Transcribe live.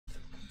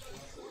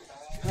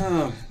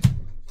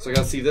So I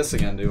gotta see this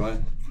again, do I?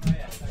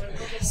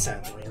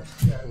 Sadly.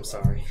 I'm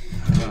sorry.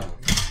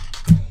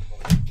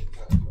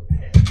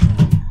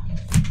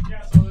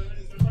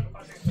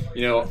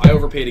 You know, I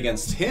overpaid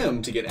against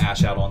him to get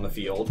Ash out on the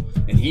field,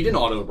 and he didn't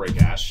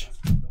auto-break Ash.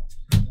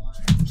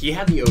 He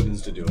had the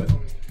Odins to do it.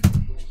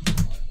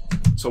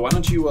 So why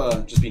don't you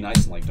just be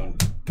nice and like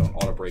don't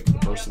auto-break the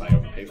person I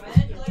overpaid for?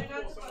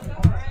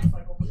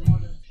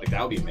 Like,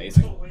 that would be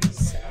amazing.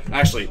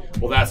 Actually,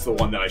 well, that's the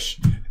one that I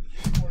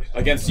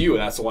against you,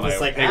 that's the one it's I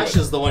like overpay Ash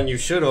with. is the one you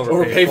should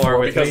overpay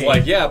for because me.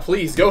 like, yeah,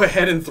 please go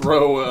ahead and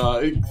throw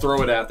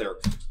it out there.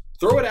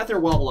 Throw it out there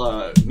while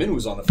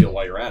Minwu's on the field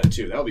while you're at it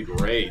too. That would be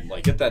great.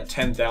 Like, get that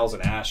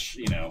 10,000 Ash,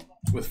 you know,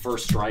 with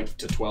first strike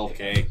to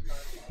 12K.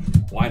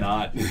 Why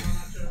not?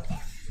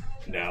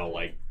 No,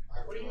 like,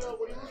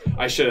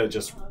 I should have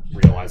just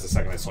realized the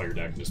second I saw your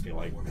deck and just be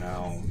like,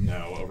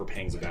 no,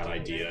 overpaying's a bad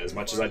idea. As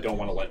much as I don't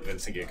want to let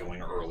Vincent get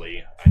going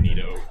early, I need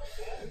to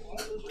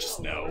just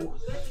know.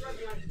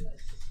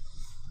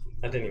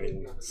 I didn't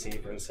even see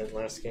Vincent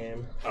last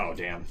game. Oh,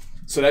 damn.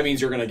 So that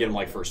means you're going to get him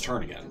like first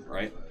turn again,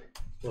 right?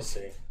 We'll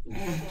see.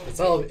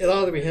 It'll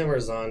either be him or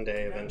Zonde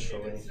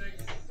eventually.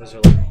 Those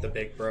are like the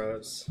big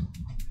bros.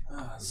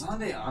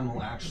 Zonde I'm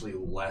actually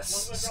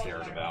less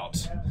scared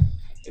about.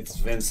 It's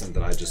Vincent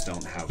that I just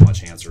don't have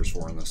much answers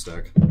for in this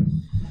deck.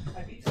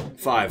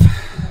 5.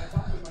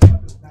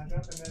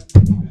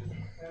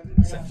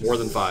 More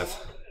than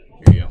 5.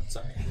 Here you go.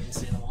 Sorry.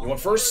 You want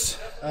first?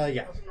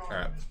 Yeah.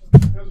 Alright.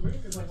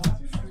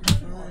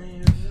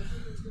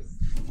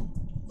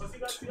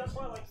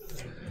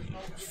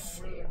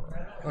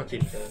 I'll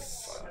keep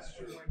this.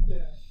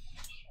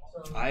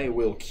 I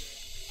will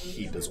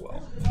keep as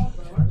well.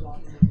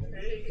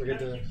 We're good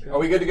to go? Are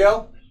we good to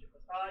go?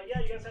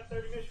 Yeah, you guys have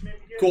 30 minutes. Maybe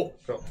good. Cool.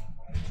 Cool.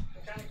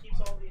 It kind of keeps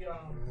all the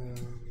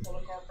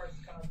card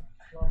prices kind of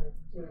level.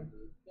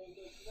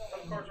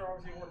 Some cards are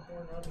obviously worth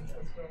more than others.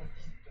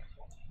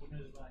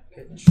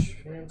 Pitch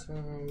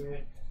Phantom,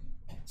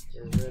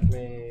 your Red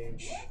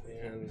Mage,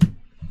 and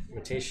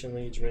Imitation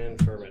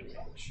Liegeman for Red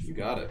Mage. You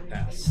got it.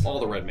 Pass. All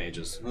the red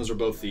mages. Those are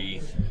both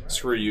the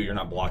screw you, you're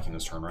not blocking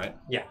this turn, right?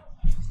 Yeah.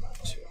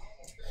 2.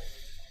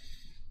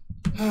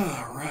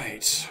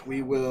 Alright.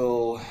 We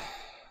will.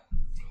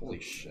 Holy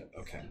shit.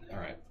 Okay.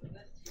 Alright.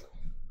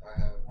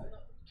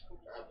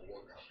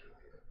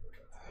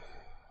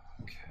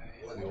 Okay.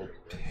 We'll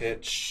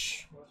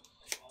pitch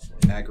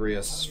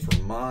Agrius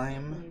for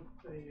Mime.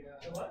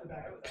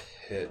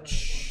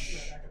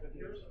 Pitch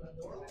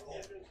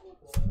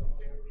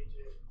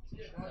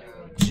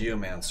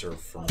Geomancer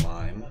for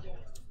Mime.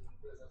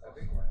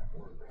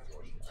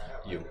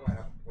 You.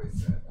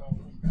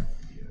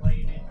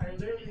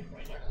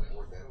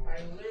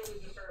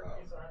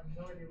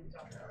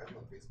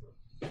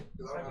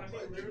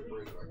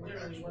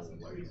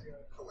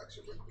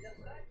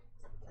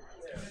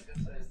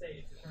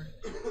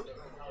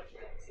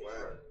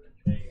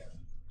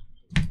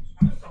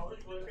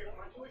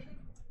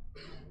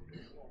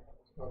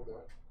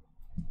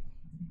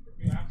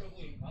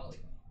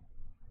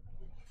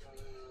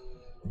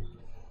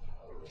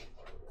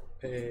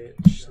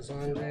 Pitch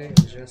Zonde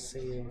and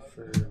Jesse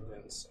for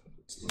Vincent.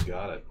 You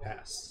got it.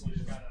 Pass.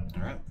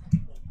 Alright.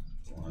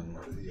 1,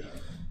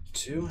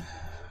 2.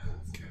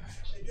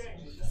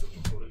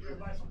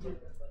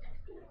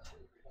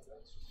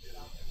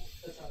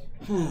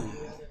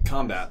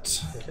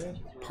 Combat. Okay.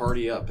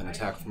 Party up and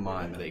attack from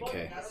mine at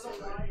 8K.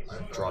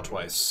 Draw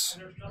twice.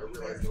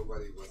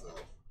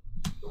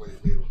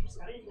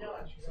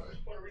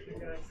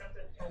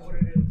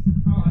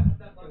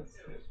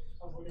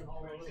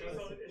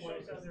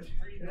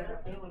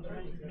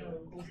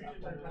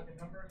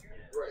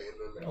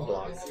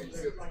 Block.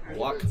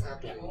 Block.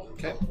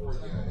 Okay.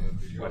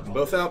 Wipe them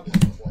both out.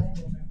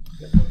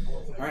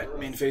 Alright,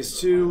 main phase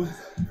 2.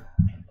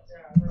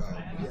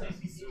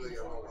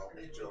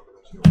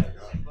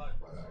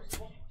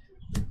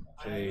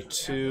 Pay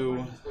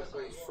 2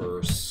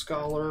 for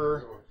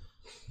Scholar.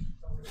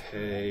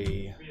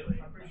 Pay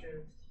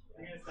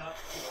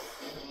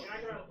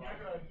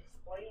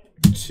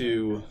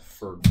 2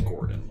 for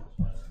Gordon.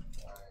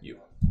 You.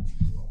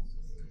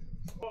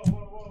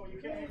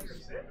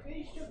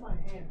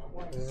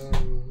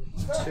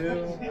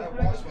 2,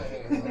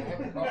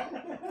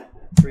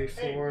 3,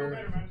 4.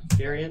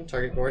 Garion,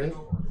 target Gordon.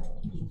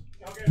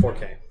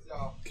 4K.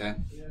 Okay.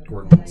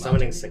 Gordon.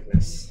 Summoning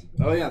Sickness.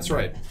 Oh yeah, that's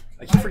right.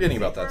 I keep forgetting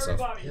about that stuff.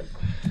 Yep.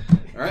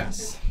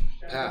 Alright.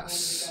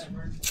 Pass.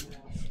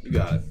 You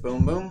got it.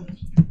 Boom, boom.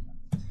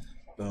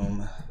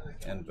 Boom.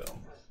 And boom.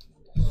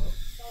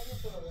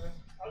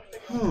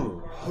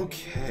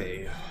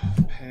 Okay.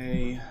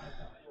 Pay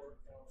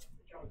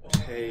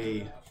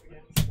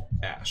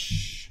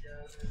Ash.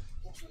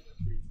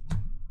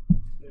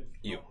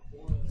 You.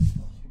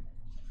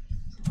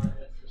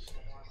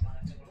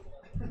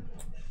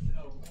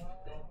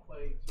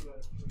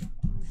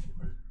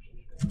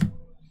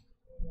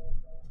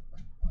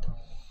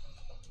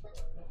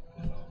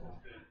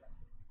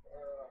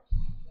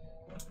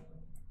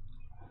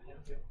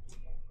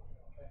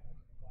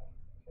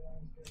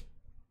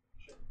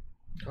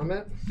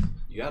 Combat?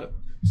 You got it.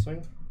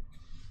 Swing.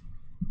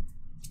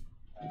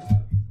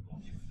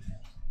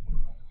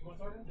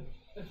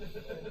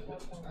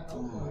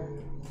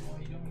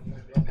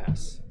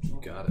 Pass.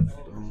 You got it.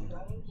 Boom.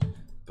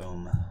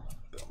 Boom.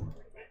 Boom.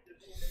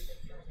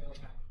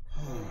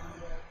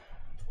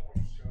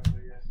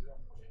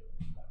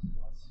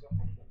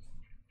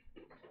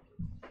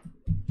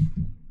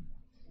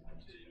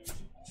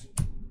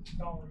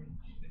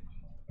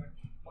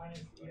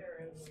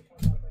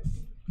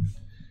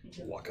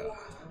 Waka.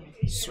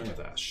 Swing with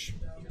Ash.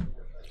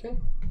 Okay.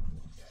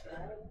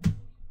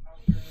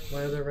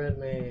 Play the red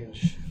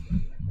mage.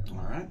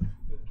 Alright.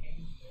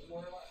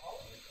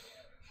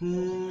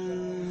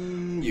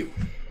 You.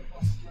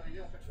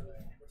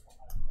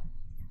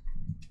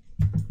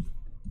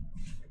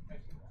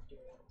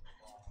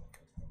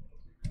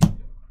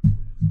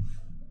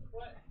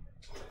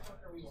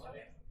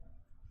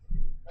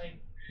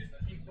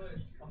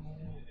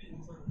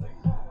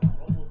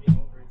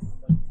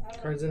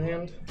 Cards in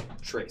hand.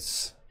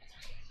 Trace.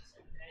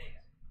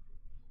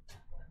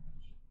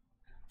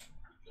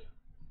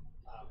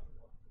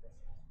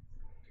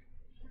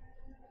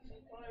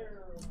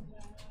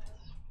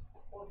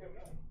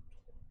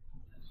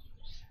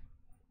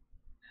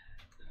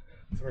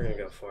 We're gonna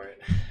go for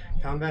it.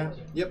 Combat.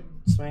 Yep.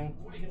 Swing.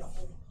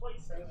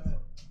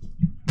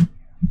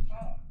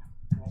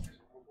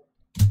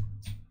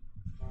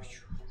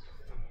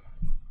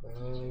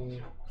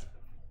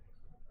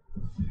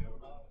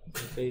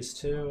 Phase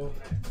 2.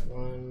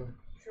 1,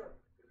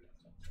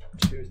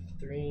 2,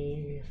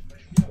 3,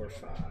 4,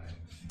 5.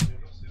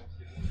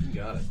 You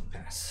got it.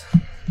 Pass.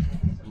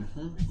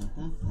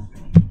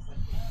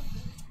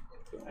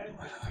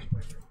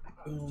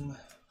 Boom.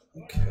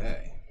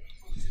 Okay.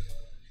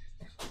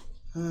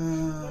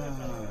 Right.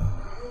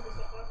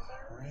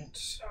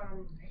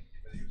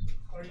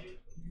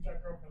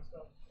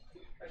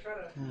 I try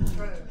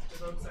to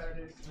devote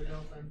Saturdays to my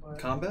girlfriend, but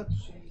Combat.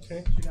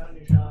 Okay. she got a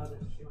new job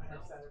and she might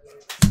have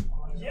Saturdays.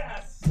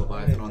 Yes!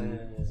 Leviathan on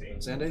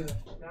Zande.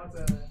 Now it's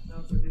a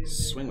day-to-day.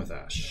 Swing with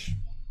Ash.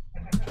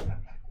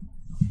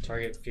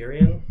 Target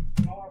Furion.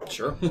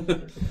 Sure.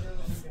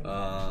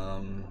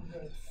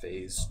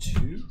 Phase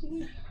 2.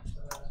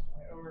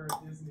 Over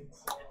at Disney,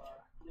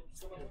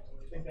 so I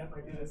think that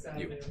might be the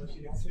Saturday You.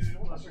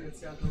 unless she gets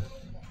scheduled.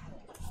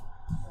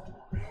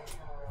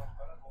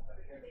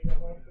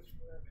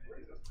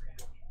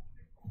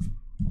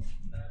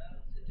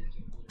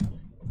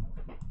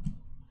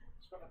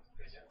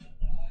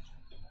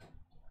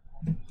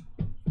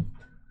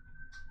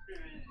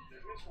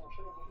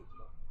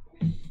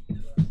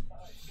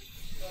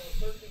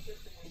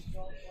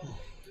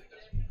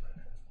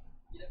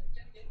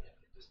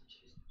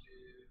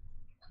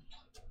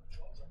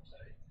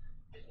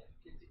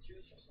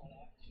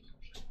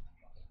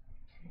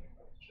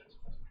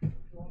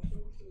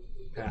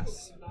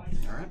 Pass. All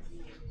right.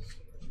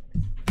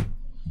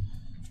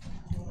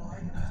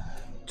 1,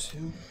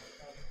 2.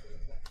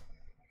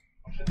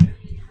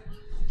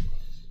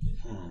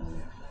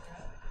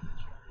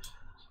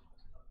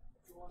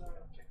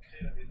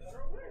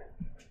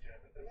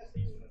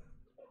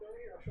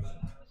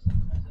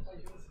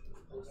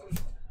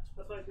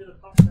 That's why I did a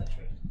pop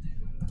section.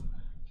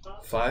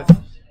 5.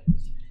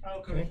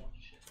 Okay.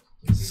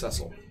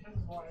 Cecil.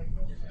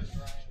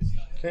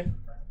 Okay.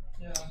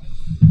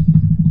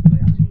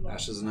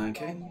 Ash is a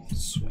 9K.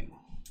 Swing.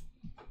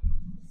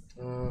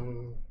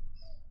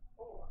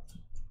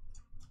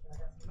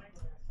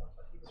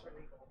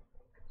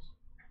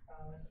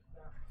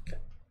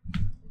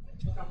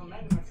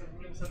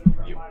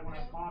 You.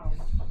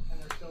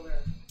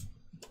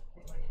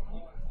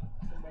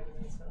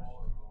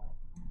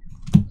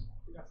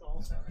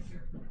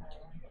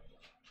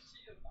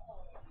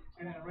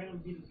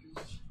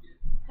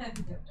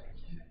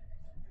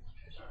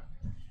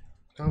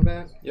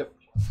 Combat. Yep.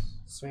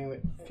 Swing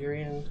with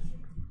Furion.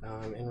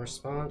 In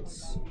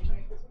response,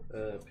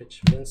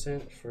 pitch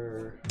Vincent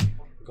for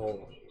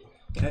gold.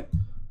 Okay.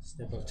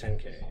 Snip of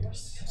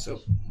 10Ks.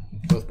 So,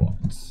 both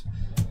blocks.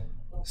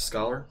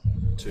 Scholar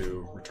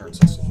to return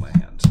Cecil to my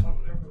hand.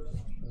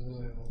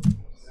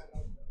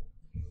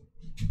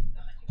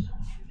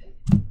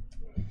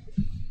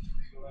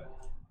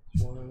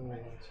 1,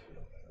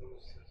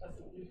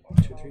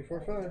 2, 3,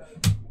 4, 5.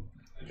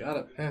 You got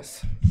it.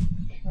 Pass.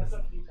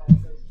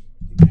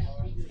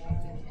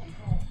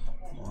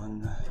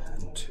 1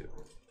 and 2.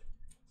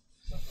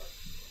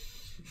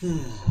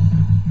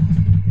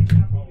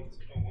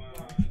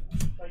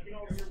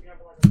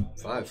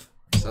 5.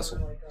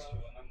 Cecil.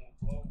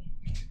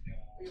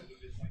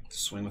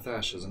 Swing with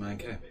Ash is a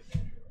 9K.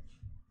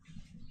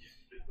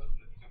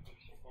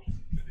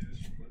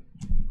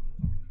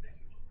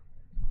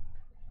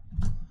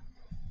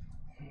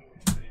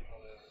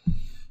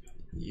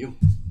 You.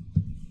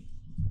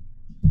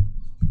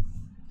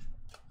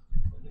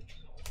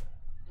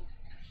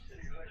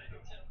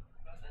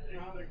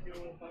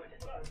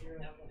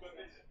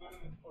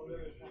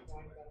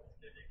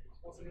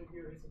 Once a new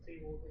beer hits the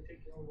table, they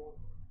take your own one.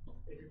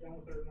 If you're done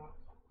with it or not.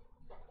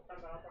 I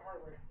found out the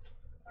hard way.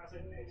 I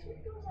said, hey,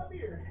 who's my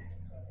beer?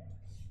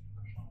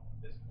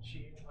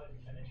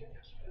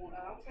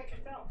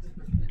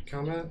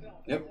 Combat.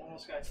 Yep.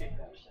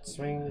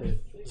 Swing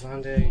with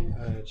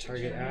Zonde,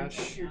 target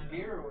Ash,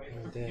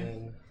 and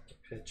then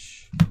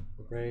pitch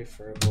Ray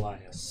for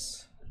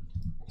Elias.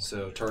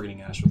 So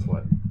targeting Ash with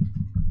what?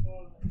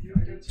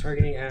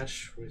 Targeting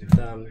Ash with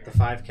the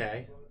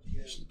 5K.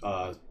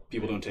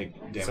 People don't take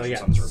damage So yeah,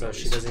 from some so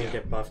she doesn't even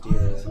get buffed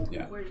either.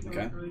 Yeah.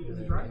 Okay.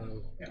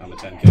 On the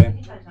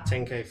 10K.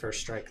 10K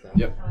first strike though.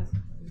 Yep.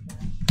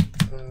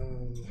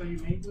 So you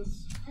made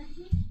this?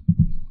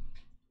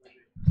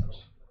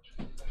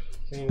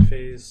 Main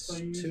phase So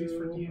you use this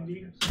for 2,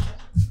 D&D?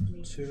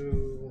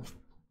 2,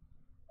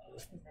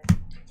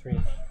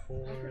 3,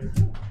 4.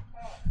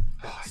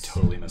 Oh, I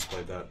totally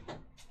misplayed that.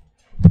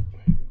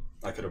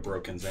 I could have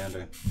broken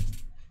Xander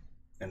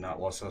and not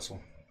lost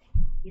Cecil.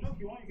 You know, if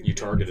you want, You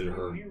targeted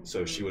her,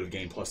 so she would have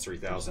gained plus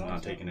 3,000,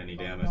 not taking any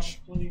damage.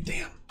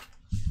 Damn.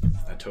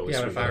 I totally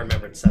Yeah, but screwed if I that up.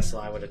 remembered Cecil,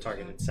 I would have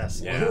targeted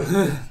Cecil.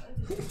 Yeah.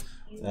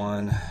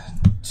 1,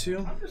 2.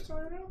 I'm just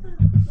throwing it out there.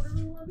 Whatever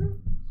you want to do.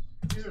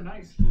 These are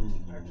nice. Yeah.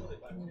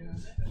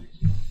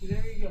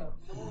 There you go.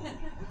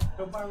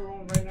 Go buy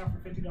one right now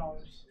for $50.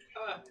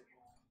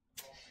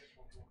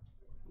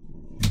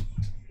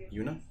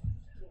 Yuna?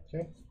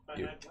 Okay.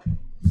 You.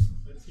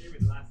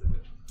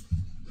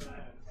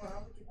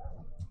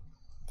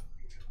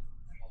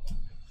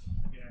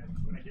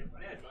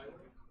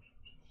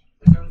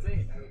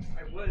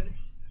 I would.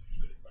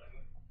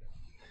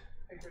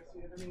 Hey, Chris, do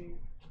you have any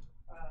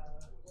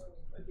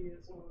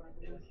ideas on what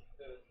I do?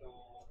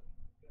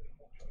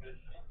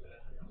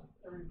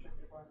 Everybody check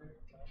your library.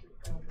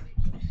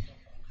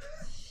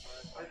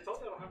 I told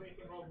them I don't have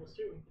anything wrong with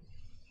two.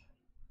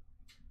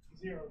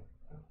 0.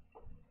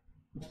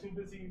 I'm too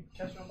busy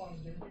catching up on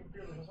taking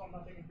fearless. That's why I'm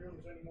not taking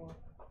fearless anymore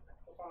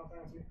for Final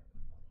Fantasy.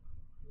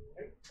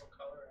 Hey? What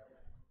color?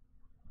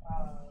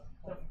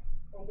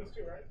 Opus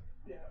 2, right?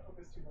 Yeah,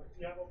 Opus 2.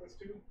 You have Opus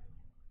 2?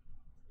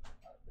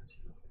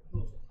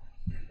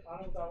 I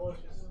don't know what that was.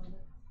 Just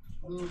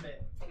A little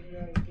bit.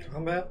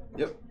 Combat.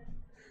 Yep.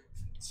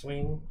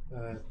 Swing,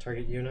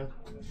 target Yuna.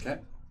 Okay.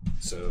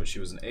 So she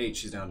was an 8,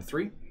 she's down to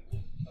 3.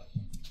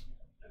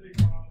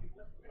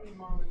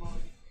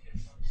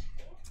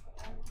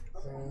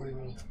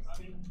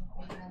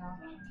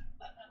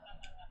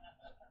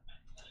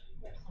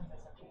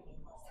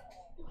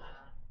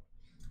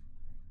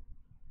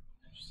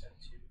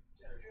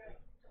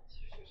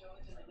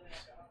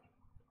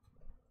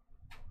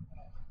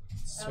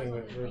 Swing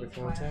with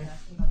Rubicante.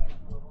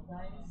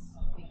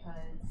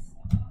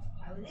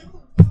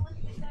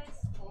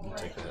 I'll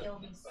take that.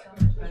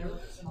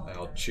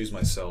 I'll choose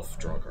myself,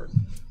 draw a card.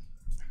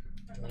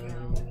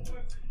 Is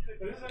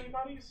this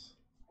anybody's?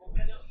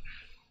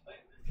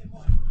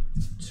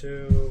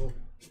 2.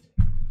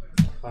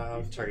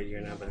 Target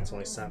Yuna, but it's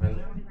only 7,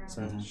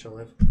 so she'll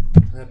live.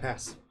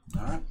 Pass.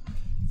 Alright.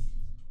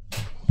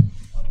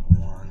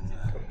 1,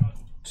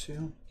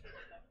 2.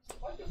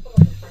 I can put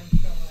like a French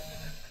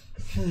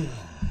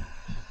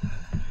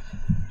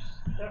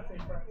Definitely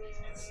French.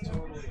 It's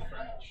totally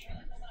French.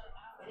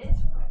 It is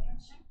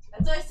French.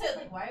 That's why I said,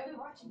 like, why are we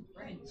watching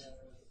French?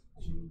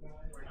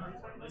 We're not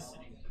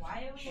listening.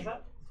 Why are we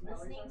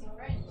listening to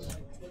French?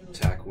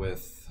 Attack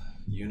with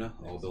Yuna.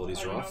 All abilities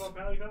are You know off. about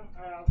Valley though?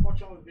 I was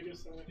watching all the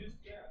videos. So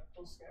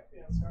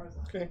yeah, scars.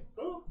 Okay.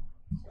 Ooh,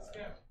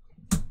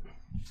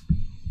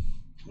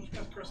 which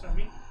guy's cursing at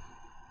me?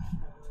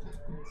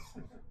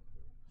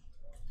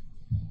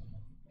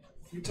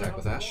 Attack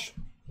with Ash.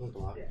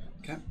 Block.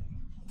 Okay.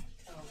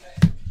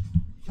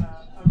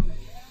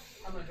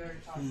 I'm a very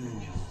toxic,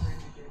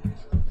 crazy gamer,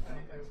 so I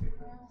don't play with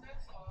people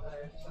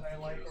that I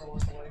like or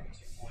want to like.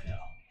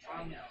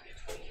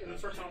 It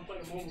was the first time I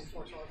played a mobile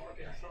before, so I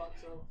fucking suck.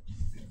 So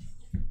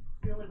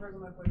the only person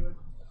I play with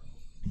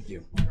You.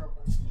 is my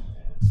girlfriend.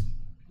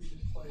 We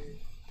just play.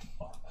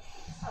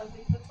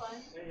 Housing the fun,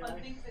 fun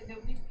things that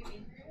nobody's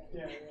getting through.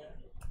 Yeah.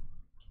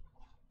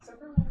 Except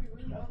for when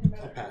we leave, I don't get mad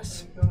I'll at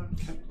pass. her.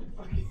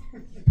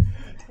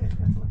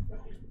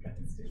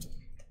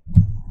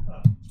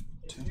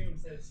 Stream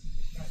says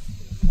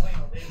playing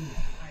all day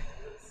behind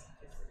it. It's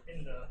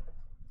in the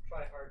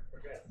try hard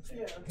progress.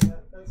 Yeah, okay,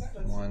 that's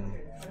 1.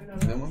 okay. I didn't know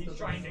Then that one. was He's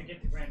trying to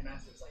get to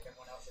Grandmasters like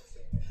everyone else is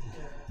doing.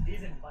 Yeah.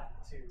 He's in Plat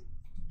too.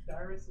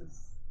 Dyrus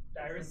is.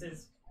 Dyrus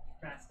is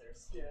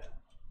Masters. Yeah.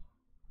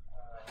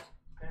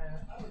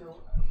 And I don't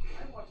know.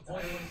 I watched Boy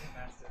Dyrus. is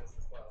Masters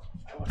as well.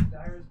 I watched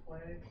Dyrus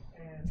play,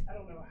 and I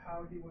don't know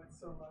how he went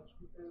so much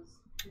because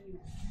he.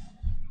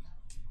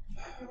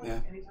 I feel like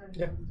Yeah. anytime he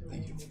Yeah. comes into a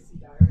Thank game you. and see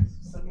Dyrus,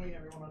 suddenly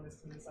everyone on this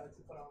team decides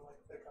to put on like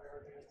their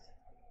tryhard hands,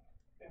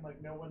 and like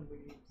no one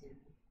leaves. And,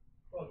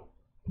 Well,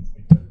 it's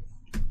because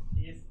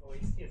he is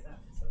always TSM,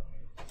 so.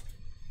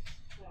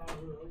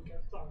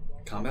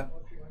 Combat.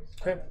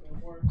 Okay.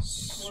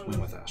 Swing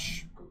with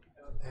Ash.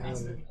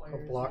 A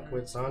block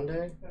with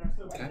Zonde.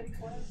 Okay.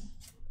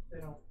 They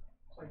don't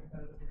play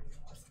competitively.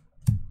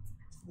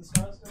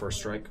 First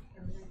strike.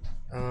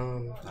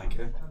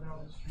 9K.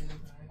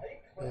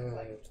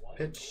 9K.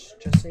 Pitch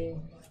Jesse.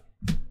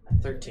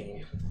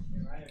 13.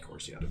 Of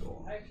course, you had to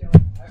go. I've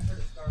heard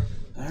of Star Wars.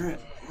 Alright. Alright.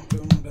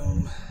 Boom,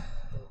 boom.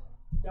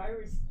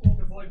 Diaries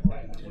the void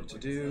void.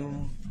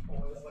 Do.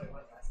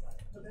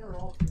 But they were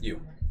all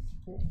You.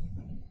 and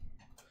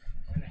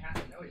they have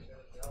to know each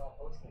other. They're all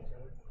hosting each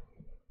other.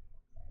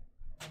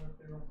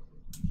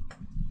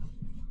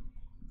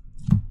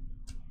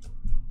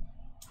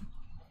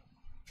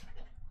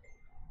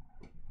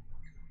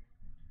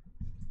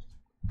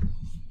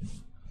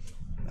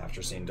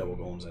 After seeing double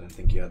golems, I didn't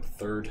think you had the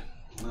third.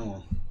 Oh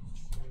well.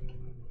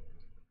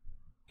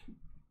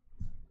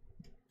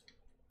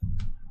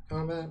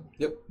 Combat.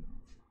 Yep.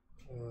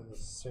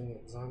 Swing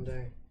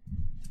Zonde.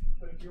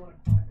 But if you want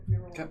to, if you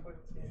ever want to Okay. play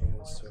this game,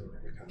 And so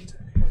Conte.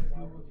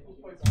 we'll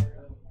play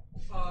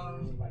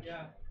Zarya.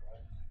 Yeah,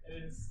 it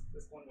is.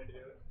 This one way to do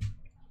it.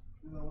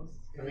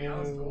 I mean, I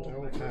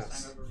will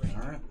pass.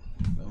 Alright.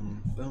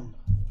 Boom, boom.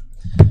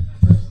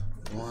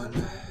 1,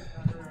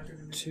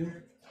 2.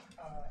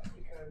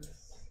 Because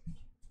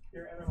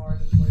your MMR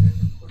is inflated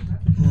from quick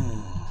match,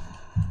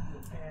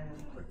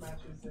 and quick match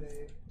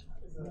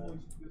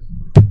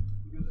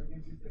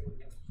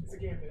is a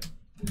gambit.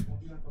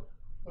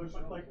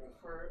 But like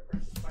for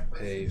instance, my first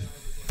Pay season,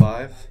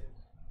 5.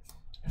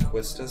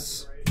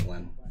 Quistis.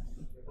 Len.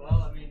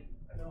 Well, I mean,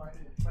 I know I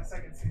did my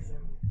second season.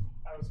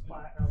 I was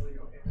flat, and I was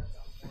like, okay, that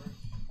sounds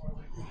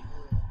more.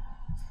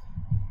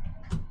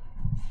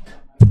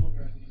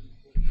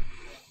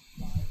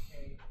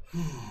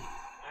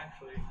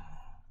 actually,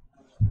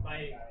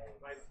 my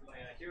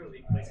Hero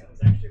League placement was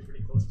actually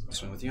pretty close to my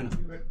Swing with Una.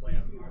 quick play.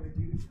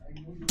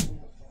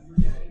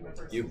 Yeah, in my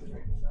first You.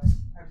 season.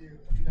 Have you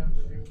done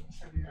the new?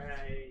 Have you? I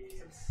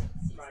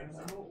tried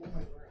 5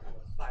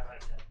 out of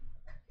 10.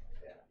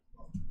 Yeah.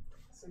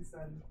 Since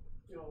then,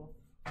 you'll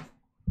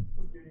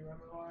with your new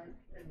MMR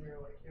and your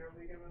like Hero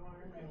League MMR,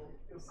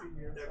 you'll see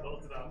your. They're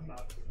both about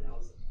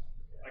 50,000.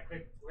 My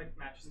quick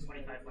match is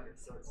 2,500,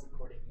 so it's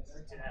according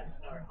to that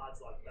or odds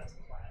log best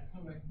plan.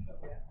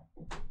 Yeah.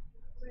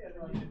 So yeah,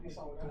 no, you should be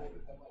solid gold.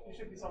 You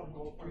should be solid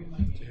gold for Do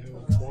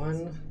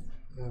 1.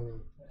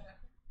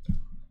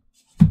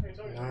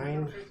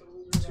 9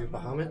 to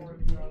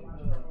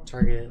Bahamut.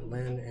 Target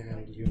Lin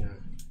and Yuna.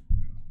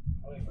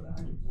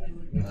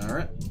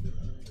 Alright.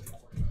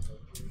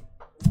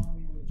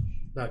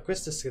 No,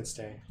 Quistis can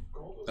stay.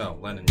 Oh,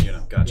 Len and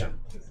Una. Gotcha.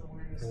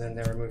 And then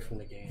they're removed from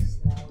the game.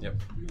 Yep.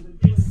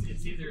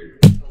 It's either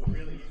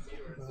really easy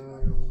or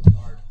it's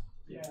hard.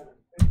 Yeah.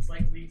 It's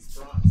like League's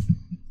bronze.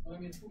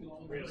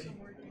 Really.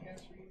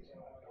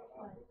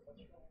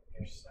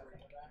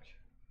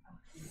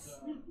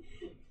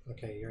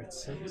 Okay, you're at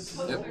 6. Yep.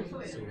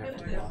 So you have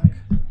to block.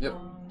 Yep.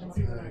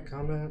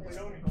 Combat.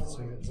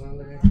 Swing at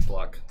Zonde.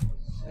 Block.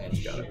 And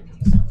you got it.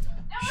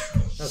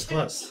 That was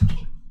close.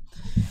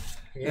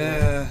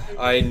 Yeah,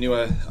 I knew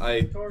it.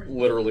 I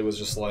literally was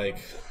just like,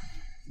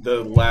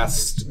 the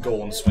last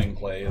goal and swing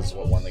play is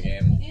what won the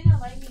game. You didn't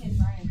like me and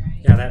Brian, right?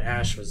 Yeah, that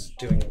Ash was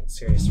doing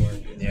serious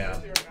work.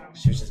 Yeah.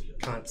 She was just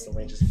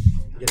constantly just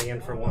getting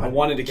in for one. I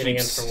wanted to getting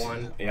keep in for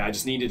one. Yeah, I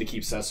just needed to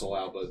keep Cecil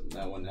out, but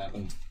that wouldn't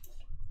happen.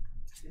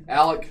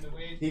 Alec,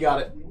 he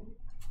got it.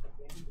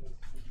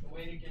 The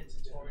way to get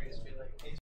to Tori is be like, hey,